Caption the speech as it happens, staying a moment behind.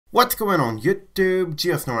What's going on YouTube?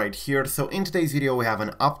 Unc0ver right here. So in today's video we have an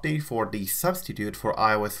update for the substitute for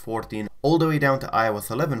iOS 14 all the way down to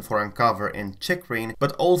iOS 11 for Unc0ver and checkra,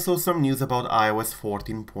 but also some news about iOS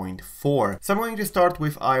 14.4. So I'm going to start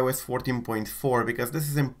with iOS 14.4 because this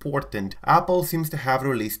is important. Apple seems to have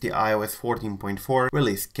released the iOS 14.4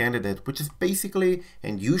 release candidate, which is basically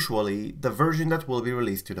and usually the version that will be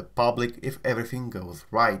released to the public if everything goes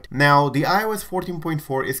right. Now the iOS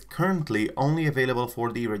 14.4 is currently only available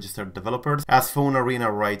for the registered developers, as Phone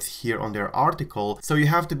Arena writes here on their article, so you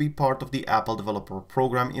have to be part of the Apple developer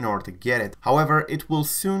program in order to get it. However, it will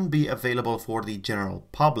soon be available for the general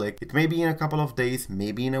public. It may be in a couple of days,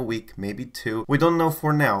 maybe in a week, maybe two. We don't know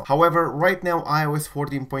for now. However, right now iOS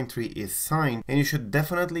 14.3 is signed and you should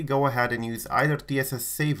definitely go ahead and use either TSS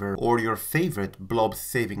Saver or your favorite blob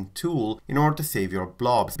saving tool in order to save your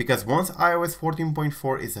blobs, because once iOS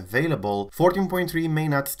 14.4 is available, 14.3 may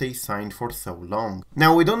not stay signed for so long.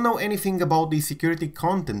 Now we don't know anything about the security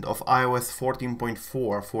content of iOS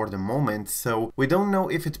 14.4 for the moment, so we don't know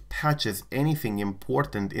if it patches anything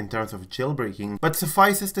important in terms of jailbreaking, but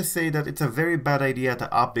suffices to say that it's a very bad idea to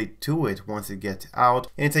update to it once it gets out,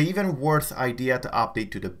 and it's an even worse idea to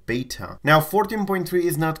update to the beta. Now 14.3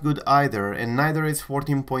 is not good either, and neither is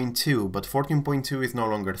 14.2, but 14.2 is no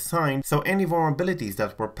longer signed, so any vulnerabilities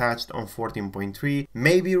that were patched on 14.3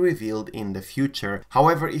 may be revealed in the future.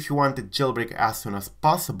 However, if you want to jailbreak as soon as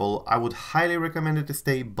possible, I would highly recommend it to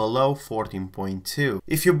stay below 14.2.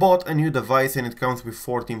 If you bought a new device and it comes with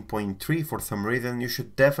 14.3 for some reason, you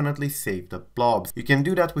should definitely save the blobs. You can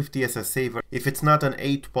do that with TSS Saver if it's not an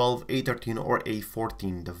A12, A13 or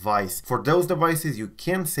A14 device. For those devices you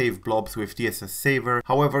can save blobs with TSS Saver,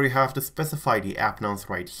 however you have to specify the app nouns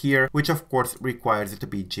right here, which of course requires it to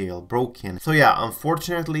be jailbroken. So yeah,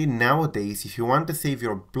 unfortunately nowadays if you want to save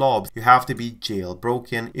your blobs you have to be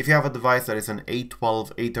jailbroken if you have a device that is an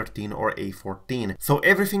A12, A13 or A14. So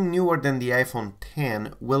everything newer than the iPhone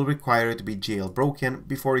 10 will require it to be jailbroken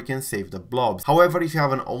before you can save the blobs. However, if you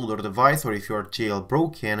have an older device or if you are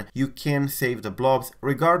jailbroken, you can save the blobs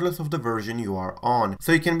regardless of the version you are on.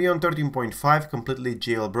 So you can be on 13.5 completely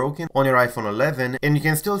jailbroken on your iPhone 11 and you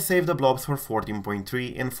can still save the blobs for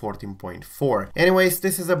 14.3 and 14.4. Anyways,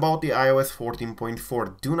 this is about the iOS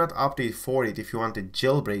 14.4. Do not update for it if you want to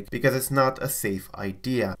jailbreak because it's not a safe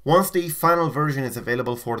idea. Once the final version is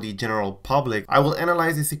available for the general public, I will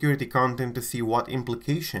analyze the security content to see what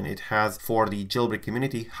implication it has for the jailbreak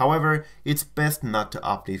community. However, it's best not to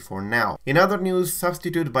update for now. In other news,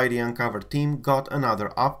 Substitute by the Unc0ver team got another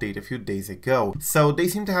update a few days ago. So they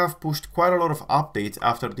seem to have pushed quite a lot of updates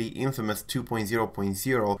after the infamous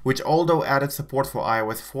 2.0.0, which although added support for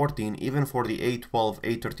iOS 14 even for the A12,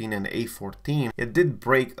 A13 and A14, it did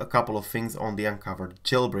break a couple of things on the Unc0ver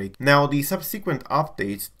jailbreak. Now the subsequent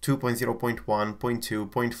updates 2.0.1, 0.2,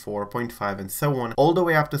 0.4, 0.5 and so on, all the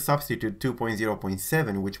way up to Substitute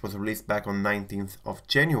 2.0.7, which was released back on 19th of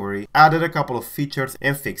January, added a couple of features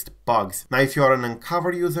and fixed bugs. Now if you are an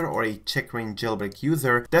Unc0ver user or a checkra jailbreak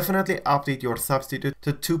user, definitely update your Substitute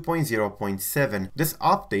to 2.0.7. This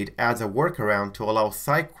update adds a workaround to allow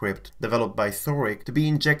cycript, developed by Thoric, to be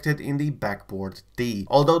injected in the backboard D.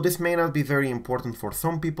 Although this may not be very important for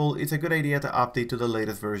some people, it's a good idea to update to the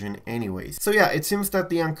latest version anyways. So yeah, it seems that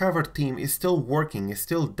the Unc0ver team is still working, is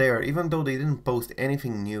still there, even though they didn't post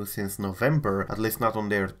anything new since November, at least not on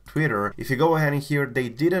their Twitter. If you go ahead and here, they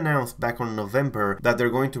did announce back on November that they're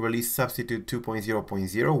going to release Substitute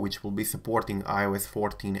 2.0.0, which will be supporting iOS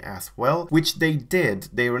 14 as well, which they did.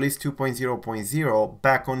 They released 2.0.0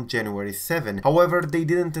 back on January 7. However, they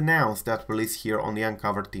didn't announce that release here on the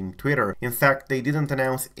Unc0ver team Twitter. In fact, they didn't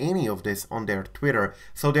announce any of this on their Twitter,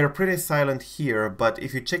 so they're pretty silent here. But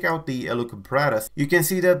if you check out the Unc0ver, you can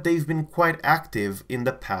see that they've been quite active in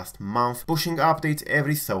the past month, pushing updates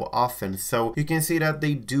every so often, so you can see that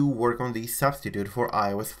they do work on the substitute for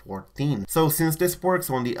iOS 14. So since this works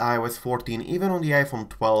on the iOS 14, even on the iPhone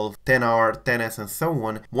 12, 10R, 10s and so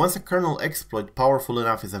on, once a kernel exploit powerful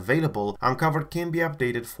enough is available, Unc0ver can be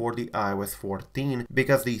updated for the iOS 14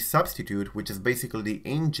 because the substitute, which is basically the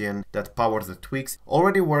engine that powers the tweaks,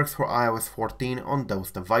 already works for iOS 14 on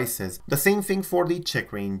those devices. The same thing for the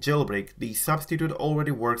checkra jailbreak. The substitute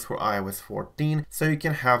already works for iOS 14, so you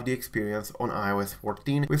can have the experience on iOS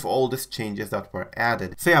 14 with all these changes that were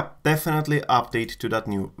added. So yeah, definitely update to that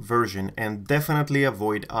new version and definitely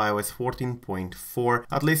avoid iOS 14.4,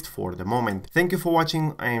 at least for the moment. Thank you for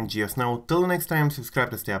watching. I am Unc0ver. Till the next time,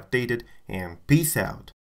 subscribe to stay updated and peace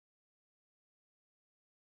out.